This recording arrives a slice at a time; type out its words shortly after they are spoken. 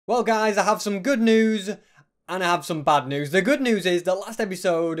Well guys, I have some good news and I have some bad news. The good news is that last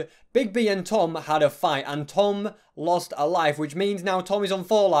episode, Big B and Tom had a fight and Tom lost a life, which means now Tom is on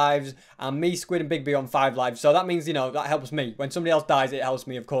 4 lives and me, Squid and Big B on 5 lives. So that means, you know, that helps me. When somebody else dies, it helps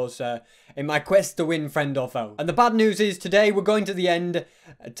me, of course, in my quest to win friend or foe. And the bad news is today we're going to the end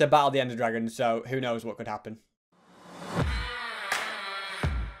to battle the Ender Dragon, so who knows what could happen.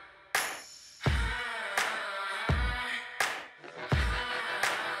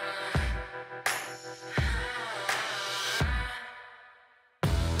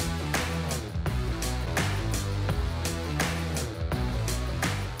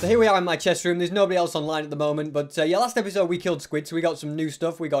 So here we are in my chest room. There's nobody else online at the moment. But yeah, last episode we killed Squid, so we got some new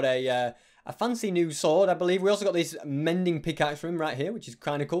stuff. We got a fancy new sword, I believe. We also got this mending pickaxe from him right here, which is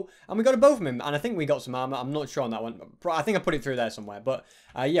kind of cool. And we got a bow from him. And I think we got some armor. I'm not sure on that one. I think I put it through there somewhere. But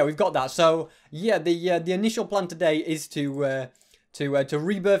yeah, we've got that. So yeah, the initial plan today is to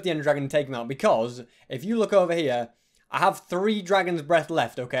rebirth the Ender Dragon and take him out. Because if you look over here, I have 3 Dragon's Breath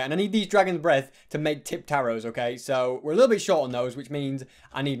left, okay? And I need these Dragon's Breath to make tipped arrows, okay? So we're a little bit short on those, which means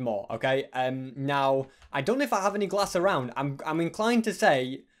I need more, okay? Now, I don't know if I have any glass around. I'm inclined to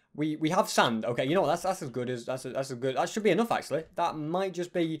say we have sand, okay? You know what? That's as good as that's a good. That should be enough actually. That might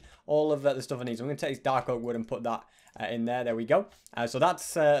just be all of the stuff I need. So I'm gonna take this dark oak wood and put that in there. There we go. So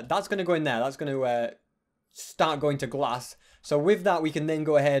that's gonna go in there. That's gonna start going to glass. So with that, we can then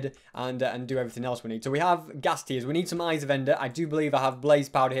go ahead and do everything else we need. So we have gas tiers. We need some Eyes of Ender. I do believe I have blaze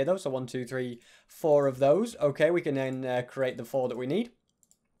powder here, though. So 1, 2, 3, 4 of those. Okay, we can then create the 4 that we need.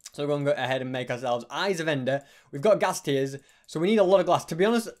 So we're going to go ahead and make ourselves Eyes of Ender. We've got gas tiers, so we need a lot of glass. To be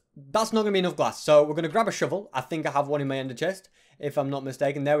honest, that's not going to be enough glass. So we're going to grab a shovel. I think I have one in my ender chest, if I'm not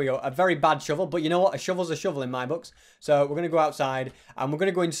mistaken. There we go. A very bad shovel, but you know what? A shovel's a shovel in my books. So we're going to go outside, and we're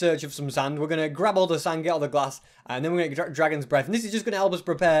going to go in search of some sand. We're going to grab all the sand, get all the glass, and then we're going to get Dragon's Breath. And this is just going to help us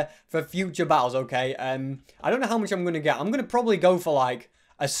prepare for future battles, okay? I don't know how much I'm going to get. I'm going to probably go for, like,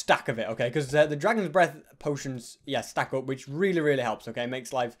 a stack of it, okay? Because the Dragon's Breath potions, yeah, stack up, which really, really helps, okay?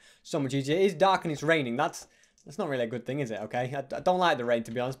 Makes life so much easier. It is dark and it's raining. That's not really a good thing, is it, okay? I don't like the rain,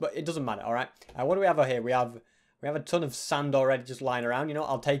 to be honest, but it doesn't matter, all right? What do we have over here? We have a ton of sand already just lying around. You know,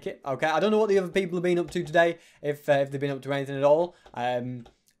 I'll take it, okay? I don't know what the other people have been up to today, if they've been up to anything at all.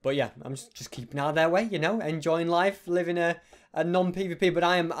 But yeah, I'm just keeping out of their way, you know? Enjoying life, living a non-PvP, but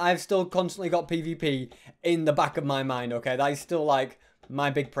I've still constantly got PvP in the back of my mind, okay? That is still, like, my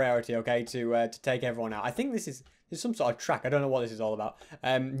big priority, okay, to take everyone out. I think this is some sort of track. I don't know what this is all about.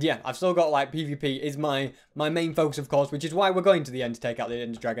 Yeah, I've still got, like, PvP is my main focus, of course, which is why we're going to the end to take out the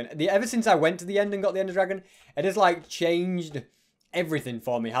Ender Dragon. Ever since I went to the end and got the Ender Dragon, it has, like, changed everything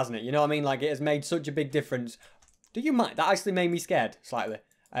for me, hasn't it? You know what I mean? Like, it has made such a big difference. Do you mind? That actually made me scared, slightly.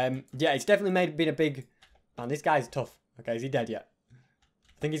 Yeah, it's definitely been a big... Man, this guy's tough. Okay, is he dead yet?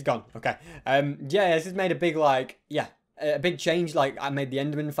 I think he's gone. Okay. Yeah, this has made a big, like... Yeah. A big change. Like, I made the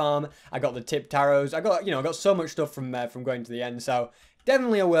Enderman farm, I got the tipped arrows, I got so much stuff from going to the end, so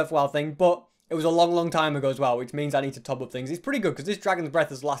definitely a worthwhile thing, but it was a long time ago as well, which means I need to top up things. It's pretty good, because this Dragon's Breath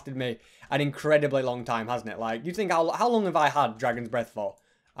has lasted me an incredibly long time, hasn't it? Like, you think, how long have I had Dragon's Breath for?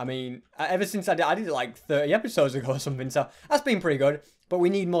 I mean, ever since I did it like 30 episodes ago or something, so that's been pretty good, but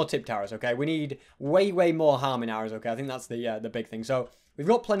we need more tipped arrows, okay? We need way more harming arrows, okay? I think that's the big thing. So, we've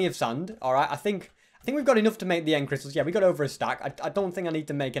got plenty of sand, alright? I think we've got enough to make the end crystals. Yeah, we got over a stack. I don't think I need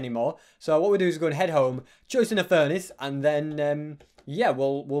to make any more. So what we'll do is go and head home, choose in a furnace, and then, yeah,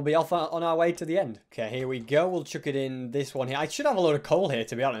 we'll be off on our way to the end. Okay, here we go. We'll chuck it in this one here. I should have a load of coal here,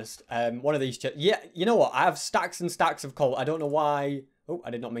 to be honest. One of these... Yeah, you know what? I have stacks and stacks of coal. I don't know why... Oh, I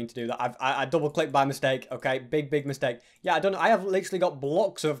did not mean to do that. I double-clicked by mistake. Okay, big mistake. Yeah, I don't know. I have literally got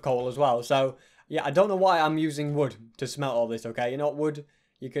blocks of coal as well. So, yeah, I don't know why I'm using wood to smelt all this, okay? You know what, wood...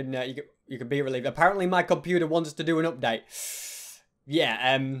 You can be relieved. Apparently my computer wants us to do an update.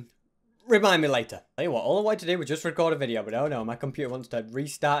 Yeah, remind me later. Tell you what, all I wanted to do was just record a video, but oh no, my computer wants to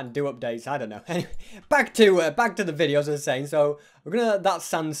restart and do updates. I don't know. Anyway, back to the videos, as I was saying. So we're gonna let that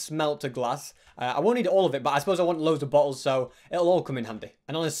sand smelt to glass. I won't need all of it, but I suppose I want loads of bottles, so it'll all come in handy.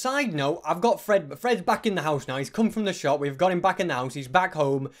 And on a side note, I've got Fred. Fred's back in the house now. He's come from the shop. We've got him back in the house. He's back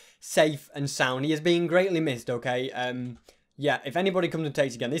home, safe and sound. He is being greatly missed. Okay. Yeah, if anybody comes and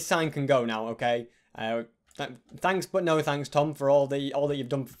takes again, this sign can go now, okay? Thanks, but no thanks, Tom, for all that you've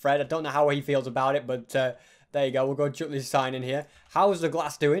done for Fred. I don't know how he feels about it, but there you go. We'll go chuck this sign in here. How's the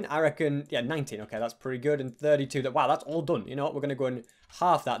glass doing? I reckon, yeah, 19. Okay, that's pretty good. And 32. Wow, that's all done. You know what? We're going to go and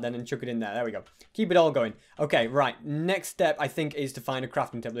half that then and chuck it in there. There we go. Keep it all going. Okay, right. Next step, I think, is to find a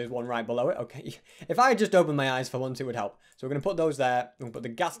crafting table. There's one right below it. Okay. If I had just opened my eyes for once, it would help. So we're going to put those there. We'll put the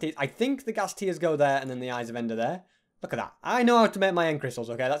gas tiers. I think the gas tiers go there and then the Eyes of Ender there. Look at that. I know how to make my end crystals,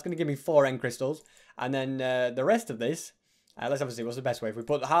 okay? That's going to give me 4 end crystals. And then the rest of this, let's have a see. What's the best way? If we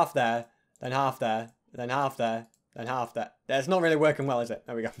put half there, then half there, then half there, then half there. It's not really working well, is it?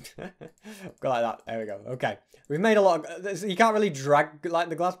 There we go. Go like that. There we go. Okay. We've made a lot of... You can't really drag like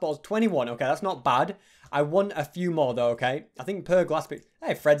the glass balls. 21. Okay, that's not bad. I want a few more, though, okay? I think per glass bit...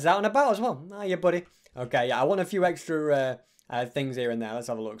 Hey, Fred's out and about as well. Hiya, buddy. Okay, yeah, I want a few extra things here and there. Let's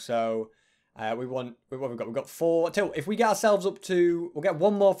have a look. So, what we've got? We've got 4. If we get ourselves up to... We'll get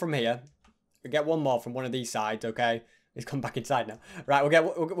 1 more from here. We'll get 1 more from one of these sides, okay? He's come back inside now. Right,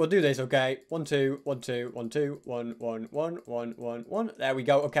 we'll do this, okay? 1, 2, 1, 2, 1, 2, 1, 1, 1, 1, 1, 1. There we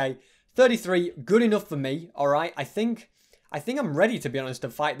go, okay. 33, good enough for me, alright? I think I'm ready, to be honest, to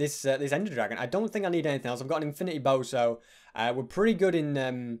fight this this Ender Dragon. I don't think I need anything else. I've got an infinity bow, so we're pretty good in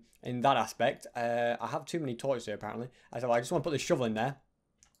that aspect. I have too many torches here, apparently. So I just want to put the shovel in there.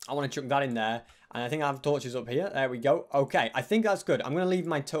 I want to chuck that in there. And I think I have torches up here. There we go. Okay, I think that's good. I'm going to leave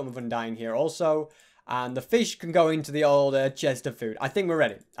my Totem of Undying here also. And the fish can go into the old chest of food. I think we're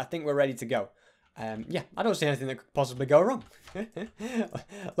ready. I think we're ready to go. Yeah, I don't see anything that could possibly go wrong.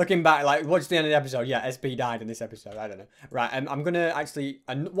 Looking back, like, what's the end of the episode? Yeah, SP died in this episode. I don't know. Right, I'm going to actually...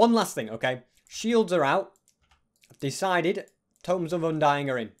 one last thing, okay? Shields are out. I've decided Totems of Undying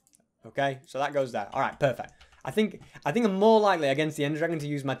are in. Okay, so that goes there. All right, perfect. I think I'm more likely against the Ender Dragon to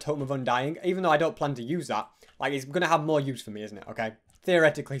use my Totem of Undying, even though I don't plan to use that. Like, it's going to have more use for me, isn't it? Okay,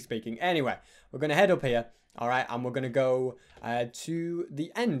 theoretically speaking. Anyway, we're going to head up here. All right, and we're going to go to the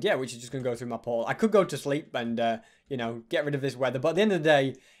end, yeah, which is just going to go through my portal. I could go to sleep and, you know, get rid of this weather. But at the end of the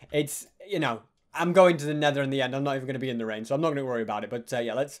day, it's, you know, I'm going to the nether in the end. I'm not even going to be in the rain, so I'm not going to worry about it. But,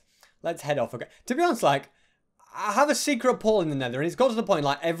 yeah, let's head off. Okay, to be honest, like, I have a secret portal in the nether, and it's got to the point,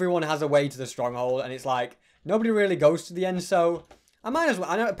 like, everyone has a way to the stronghold, and it's like, nobody really goes to the end, so I might as well.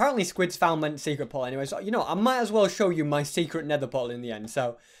 I know apparently squids found my secret portal anyway, so, you know, I might as well show you my secret nether portal in the end.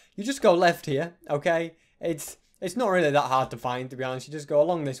 So, you just go left here, okay? It's not really that hard to find, to be honest. You just go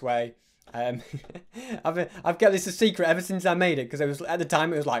along this way. I've kept this a secret ever since I made it, because it was at the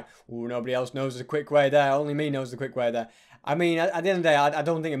time it was like, oh, nobody else knows the quick way there. Only me knows the quick way there. I mean, at the end of the day, I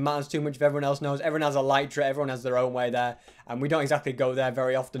don't think it matters too much if everyone else knows. Everyone has a light trick. Everyone has their own way there, and we don't exactly go there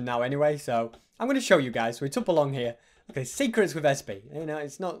very often now anyway. So I'm going to show you guys. So it's up along here. Okay, secrets with SP. You know,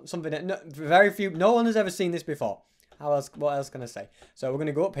 it's not something that no one has ever seen this before. What else can I say? So we're going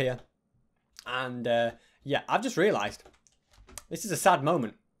to go up here, and yeah, I've just realised this is a sad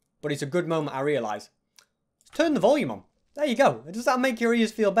moment, but it's a good moment. I realise. Let's turn the volume on. There you go. Does that make your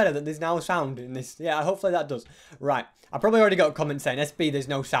ears feel better that there's now sound in this? Yeah, hopefully that does. Right. I probably already got a comment saying, SB, there's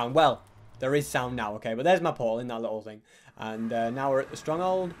no sound. Well, there is sound now, okay? But there's my portal in that little thing. And now we're at the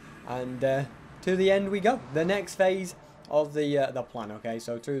stronghold. And to the end we go. The next phase of the plan, okay?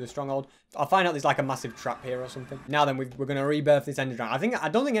 So through the stronghold. I'll find out there's like a massive trap here or something. Now then, we're going to rebirth this Ender Dragon. I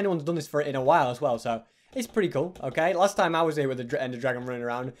don't think anyone's done this for it in a while as well, so... It's pretty cool, okay? Last time I was here with the Ender Dragon running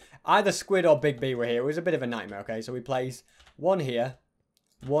around, either Squid or Big B were here. It was a bit of a nightmare, okay? So we place one here,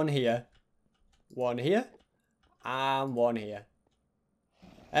 one here, one here, and one here.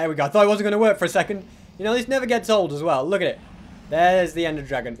 There we go. I thought it wasn't going to work for a second. You know, this never gets old as well. Look at it. There's the Ender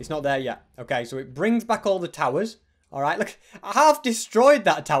Dragon. It's not there yet. Okay, so it brings back all the towers. All right, look. I have destroyed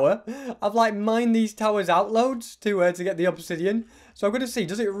that tower. I've, like, mined these towers out loads to get the obsidian. So I'm going to see.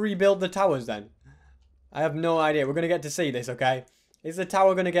 Does it rebuild the towers then? I have no idea. We're going to get to see this, okay? Is the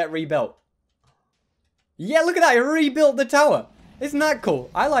tower going to get rebuilt? Yeah, look at that. It rebuilt the tower. Isn't that cool?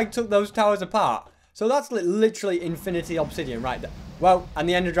 I, like, took those towers apart. So that's literally infinity obsidian right there. Well, and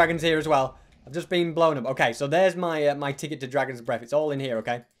the Ender Dragon's here as well. I've just been blown up. Okay, so there's my my ticket to Dragon's Breath. It's all in here,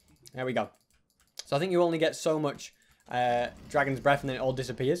 okay? There we go. So I think you only get so much Dragon's Breath and then it all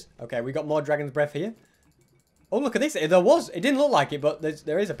disappears. Okay, we got more Dragon's Breath here. Oh, look at this. There was. It didn't look like it, but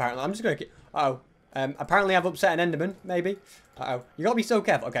there is apparently. I'm just going to keep... Uh-oh. Apparently I've upset an Enderman, maybe. Uh-oh. You gotta be so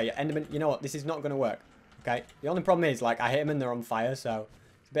careful. Okay, yeah, Enderman, you know what? This is not gonna work. Okay? The only problem is, like, I hit them and they're on fire, so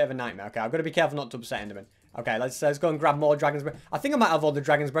it's a bit of a nightmare. Okay, I've got to be careful not to upset Enderman. Okay, let's go and grab more Dragon's Breath. I think I might have all the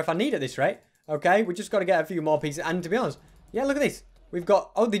Dragon's Breath I need at this rate. Okay, we just got to get a few more pieces. And to be honest, yeah, look at this. We've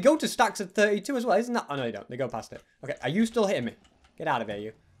got... Oh, they go to stacks of 32 as well, isn't that? Oh, no, they don't. They go past it. Okay, are you still hitting me? Get out of here,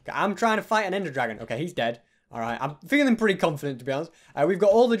 you. Okay, I'm trying to fight an Ender Dragon. Okay, he's dead. Alright, I'm feeling pretty confident, to be honest. We've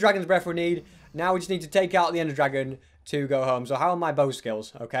got all the Dragon's Breath we need. Now we just need to take out the Ender Dragon to go home. So how are my bow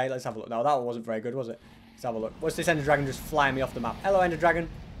skills? Okay, let's have a look. No, that one wasn't very good, was it? Let's have a look. What's this Ender Dragon just flying me off the map? Hello, Ender Dragon.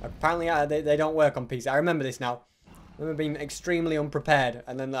 Apparently, they don't work on PC. I remember this now. I remember being extremely unprepared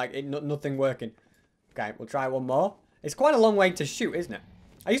and then, like, nothing working. Okay, we'll try one more. It's quite a long way to shoot, isn't it?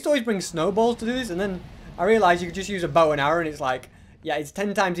 I used to always bring snowballs to do this, and then I realised you could just use a bow and arrow, and it's like... Yeah, it's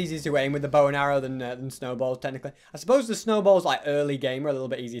 10 times easier to aim with the bow and arrow than snowballs, technically. I suppose the snowballs, like, early game are a little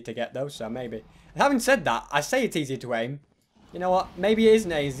bit easier to get, though, so maybe. Having said that, I say it's easier to aim. You know what? Maybe it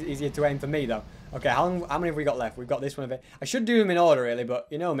isn't easier to aim for me, though. Okay, how many have we got left? We've got this one of it. I should do them in order, really, but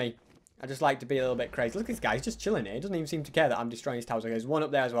you know me. I just like to be a little bit crazy. Look at this guy. He's just chilling here. He doesn't even seem to care that I'm destroying his towers. Okay, there's one up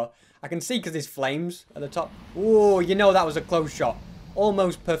there as well. I can see because there's flames at the top. Ooh, you know that was a close shot.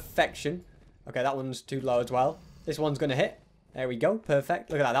 Almost perfection. Okay, that one's too low as well. This one's going to hit. There we go. Perfect.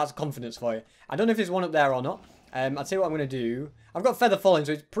 Look at that. That's confidence for you. I don't know if there's one up there or not. I'll tell you what I'm going to do. I've got feather falling,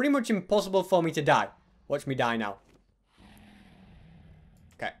 so it's pretty much impossible for me to die. Watch me die now.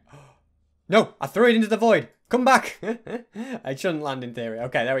 Okay. No, I threw it into the void. Come back. It shouldn't land in theory.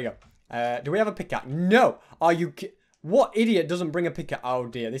 Okay, there we go. Do we have a pickaxe? No. Are you what idiot doesn't bring a pickaxe? Oh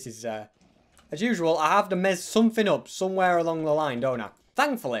dear, this is as usual. I have to mess something up somewhere along the line, don't I?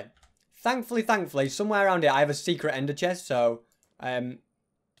 Thankfully, somewhere around here I have a secret ender chest. So I'm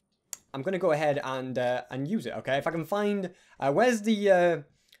gonna go ahead and use it. Okay, if I can find where's the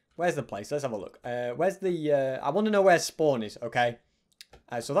place? Let's have a look. Where's the I want to know where spawn is. Okay,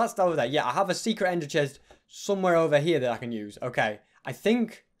 so that's over there. Yeah, I have a secret ender chest somewhere over here that I can use. Okay, I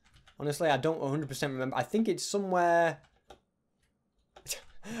think. Honestly, I don't 100% remember. I think it's somewhere...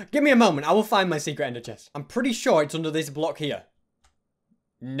 Give me a moment. I will find my secret ender chest. I'm pretty sure it's under this block here.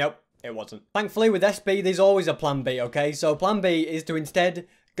 Nope, it wasn't. Thankfully, with SB, there's always a plan B, okay? So plan B is to instead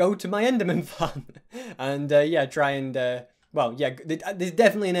go to my enderman farm. And, yeah, try and... well, yeah, there's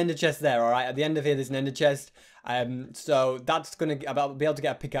definitely an ender chest there, alright? At the end of here, there's an ender chest. So that's going to... I'll be able to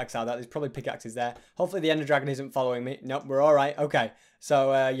get a pickaxe out of that. There's probably pickaxes there. Hopefully the ender dragon isn't following me. Nope, we're alright. Okay,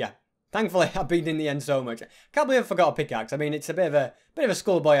 so, yeah. Thankfully, I've been in the end so much. Can't believe I forgot a pickaxe. I mean, it's a bit of a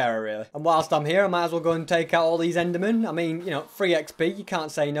schoolboy error, really. And whilst I'm here, I might as well go and take out all these endermen. I mean, you know, free XP. You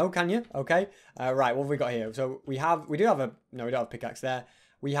can't say no, can you? Okay. Right. What have we got here? So we do have a. No, we don't have a pickaxe there.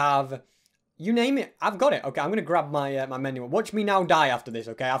 We have. You name it. I've got it. Okay. I'm gonna grab my my menu. Watch me now die after this.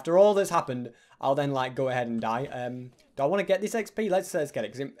 Okay. After all that's happened, I'll then like go ahead and die. Do I want to get this XP? Let's get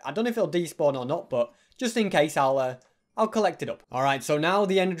it. Because I don't know if it'll despawn or not, but just in case, I'll collect it up. Alright, so now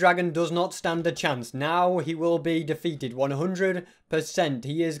the Ender Dragon does not stand a chance. Now he will be defeated 100%.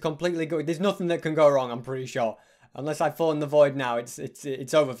 He is completely good. There's nothing that can go wrong, I'm pretty sure. Unless I fall in the void now,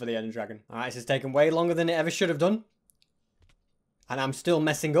 it's over for the Ender Dragon. Alright, this has taken way longer than it ever should have done. And I'm still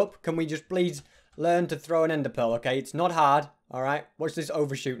messing up. Can we just please learn to throw an Ender Pearl, okay? It's not hard. Alright, watch this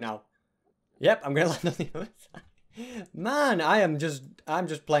overshoot now. Yep, I'm going to land on the other side. Man, I'm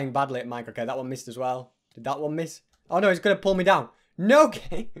just playing badly at Minecraft. Okay, that one missed as well. Did that one miss? Oh no, he's going to pull me down. No,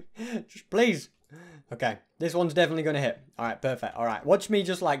 okay. Just please. Okay, this one's definitely going to hit. Alright, perfect. Alright, watch me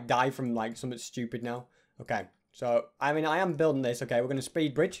just like die from like something stupid now. Okay, so, I mean, I am building this. Okay, we're going to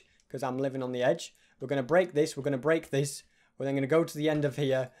speed bridge because I'm living on the edge. We're going to break this. We're going to break this. We're then going to go to the end of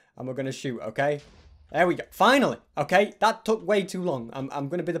here and we're going to shoot, okay? There we go. Finally. Okay, that took way too long. I'm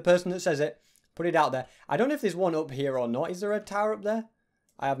going to be the person that says it. Put it out there. I don't know if there's one up here or not. Is there a tower up there?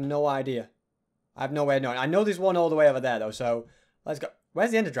 I have no idea. I have no way of knowing. I know there's one all the way over there though, so let's go.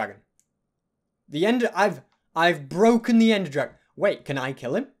 Where's the Ender Dragon? The Ender... I've broken the Ender Dragon. Wait, can I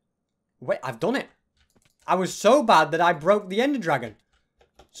kill him? Wait, I've done it. I was so bad that I broke the Ender Dragon.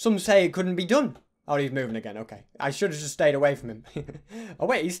 Some say it couldn't be done. Oh, he's moving again. Okay. I should have just stayed away from him. Oh,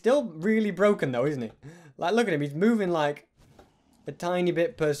 wait. He's still really broken, though, isn't he? Like, look at him. He's moving, like, a tiny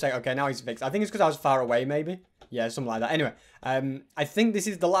bit per second. Okay, now he's fixed. I think it's because I was far away, maybe. Yeah, something like that. Anyway, I think this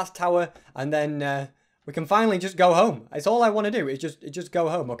is the last tower, and then we can finally just go home. It's all I want to do. It's just go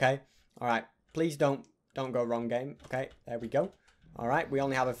home, okay? All right. Please don't go wrong, game. Okay, there we go. All right, we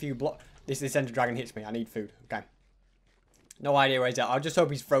only have a few blocks. This Ender Dragon hits me. I need food. Okay. No idea where he's at. I just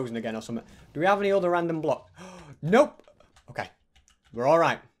hope he's frozen again or something. Do we have any other random blocks? Nope. Okay. We're all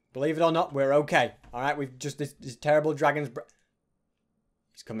right. Believe it or not, we're okay. All right, we've just... This terrible dragon's...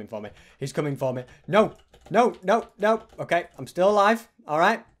 He's coming for me. He's coming for me. No. No, no, no. Okay, I'm still alive. All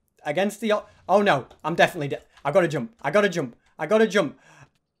right. Against the... Oh, no. I'm definitely dead. I gotta jump. I gotta jump. I gotta jump.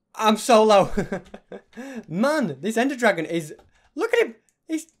 I'm so low. Man, this Ender Dragon is... Look at him.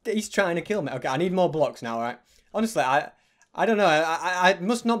 He's trying to kill me. Okay, I need more blocks now, all right? Honestly, I don't know. I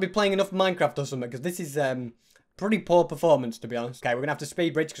must not be playing enough Minecraft or something, because this is pretty poor performance, to be honest. Okay, we're going to have to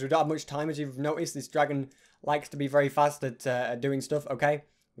speed bridge, because we don't have much time, as you've noticed. This dragon likes to be very fast at doing stuff, okay?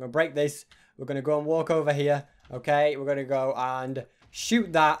 We're going to break this. We're going to go and walk over here, okay? We're going to go and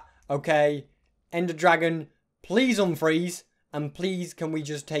shoot that, okay? Ender Dragon, please unfreeze. And please, can we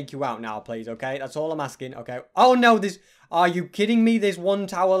just take you out now, please, okay? That's all I'm asking, okay? Oh, no, there's... Are you kidding me? There's one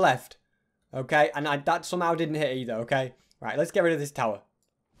tower left. Okay, and that somehow didn't hit either, okay? Right, let's get rid of this tower.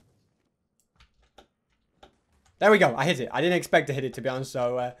 There we go. I hit it. I didn't expect to hit it, to be honest.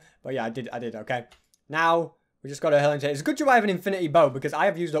 So, but yeah, I did. Okay. Now, we just got to hurl into it. It's good to have an infinity bow because I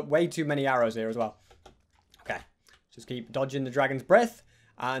have used up way too many arrows here as well. Okay. Just keep dodging the dragon's breath.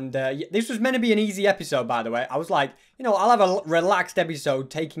 And this was meant to be an easy episode, by the way. I was like, you know, I'll have a relaxed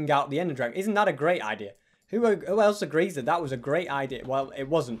episode taking out the ender dragon. Isn't that a great idea? Who else agrees that that was a great idea? Well, it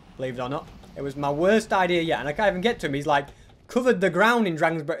wasn't, believe it or not. It was my worst idea yet. And I can't even get to him. He's like, covered the ground in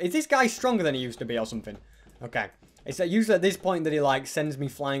dragon's breath. Is this guy stronger than he used to be or something? Okay. It's usually at this point that he, like, sends me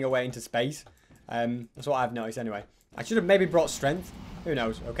flying away into space. That's what I've noticed anyway. I should have maybe brought strength. Who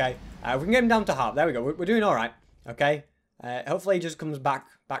knows, okay? We can get him down to half. There we go. We're doing all right, okay? Hopefully he just comes back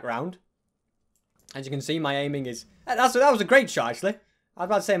round. As you can see, my aiming is... That was a great shot, actually. I was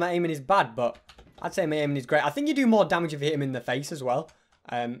about to say my aiming is bad, but I'd say my aiming is great. I think you do more damage if you hit him in the face as well.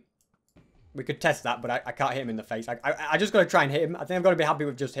 We could test that, but I can't hit him in the face. I just got to try and hit him. I think I've got to be happy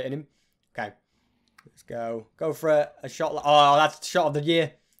with just hitting him. Okay. Let's go. Go for a shot. Oh, that's the shot of the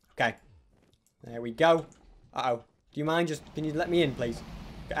year. Okay. There we go. Uh-oh. Do you mind just... Can you let me in, please?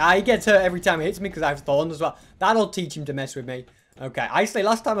 He gets hurt every time he hits me because I have thorns as well. That'll teach him to mess with me. Okay. Actually,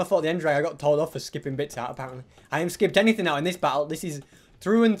 last time I fought the Ender Dragon, I got told off for skipping bits out, apparently. I haven't skipped anything out in this battle. This is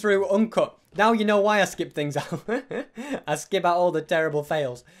through and through uncut. Now you know why I skip things out. I skip out all the terrible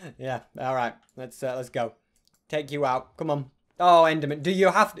fails. Yeah. All right. Let's go. Take you out. Come on. Oh, Enderman. Do you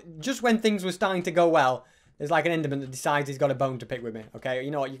have to... Just when things were starting to go well, there's like an Enderman that decides he's got a bone to pick with me. Okay?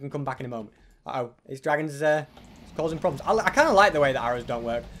 You know what? You can come back in a moment. Uh-oh. His dragon's causing problems. I kind of like the way that arrows don't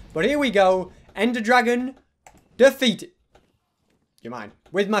work. But here we go. Ender Dragon defeated. Do you mind?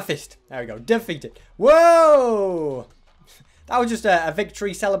 With my fist. There we go. Defeated. Whoa! That was just a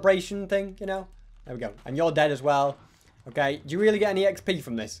victory celebration thing, you know? There we go. And you're dead as well. Okay. Do you really get any XP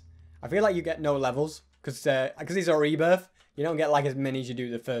from this? I feel like you get no levels. Because these are rebirth. You don't get like as many as you do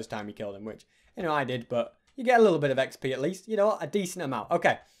the first time you kill them. Which, you know, I did. But you get a little bit of XP at least. You know, a decent amount.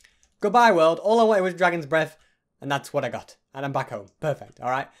 Okay. Goodbye, world. All I wanted was Dragon's Breath. And that's what I got. And I'm back home. Perfect. All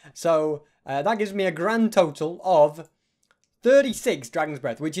right. So, that gives me a grand total of 36 Dragon's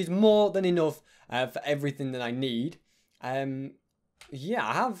Breath. Which is more than enough for everything that I need.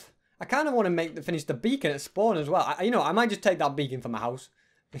 Yeah, I kind of want to finish the beacon at spawn as well. You know, I might just take that beacon for my house.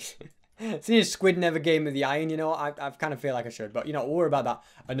 Seeing as Squid never gave me the iron, you know, I kind of feel like I should. But, you know, we'll worry about that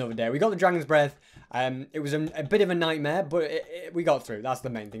another day. We got the Dragon's Breath. It was a bit of a nightmare, but we got through. That's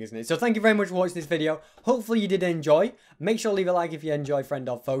the main thing, isn't it? So thank you very much for watching this video. Hopefully you did enjoy. Make sure to leave a like if you enjoy, friend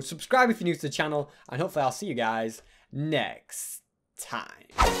or foe. Subscribe if you're new to the channel. And hopefully I'll see you guys next time.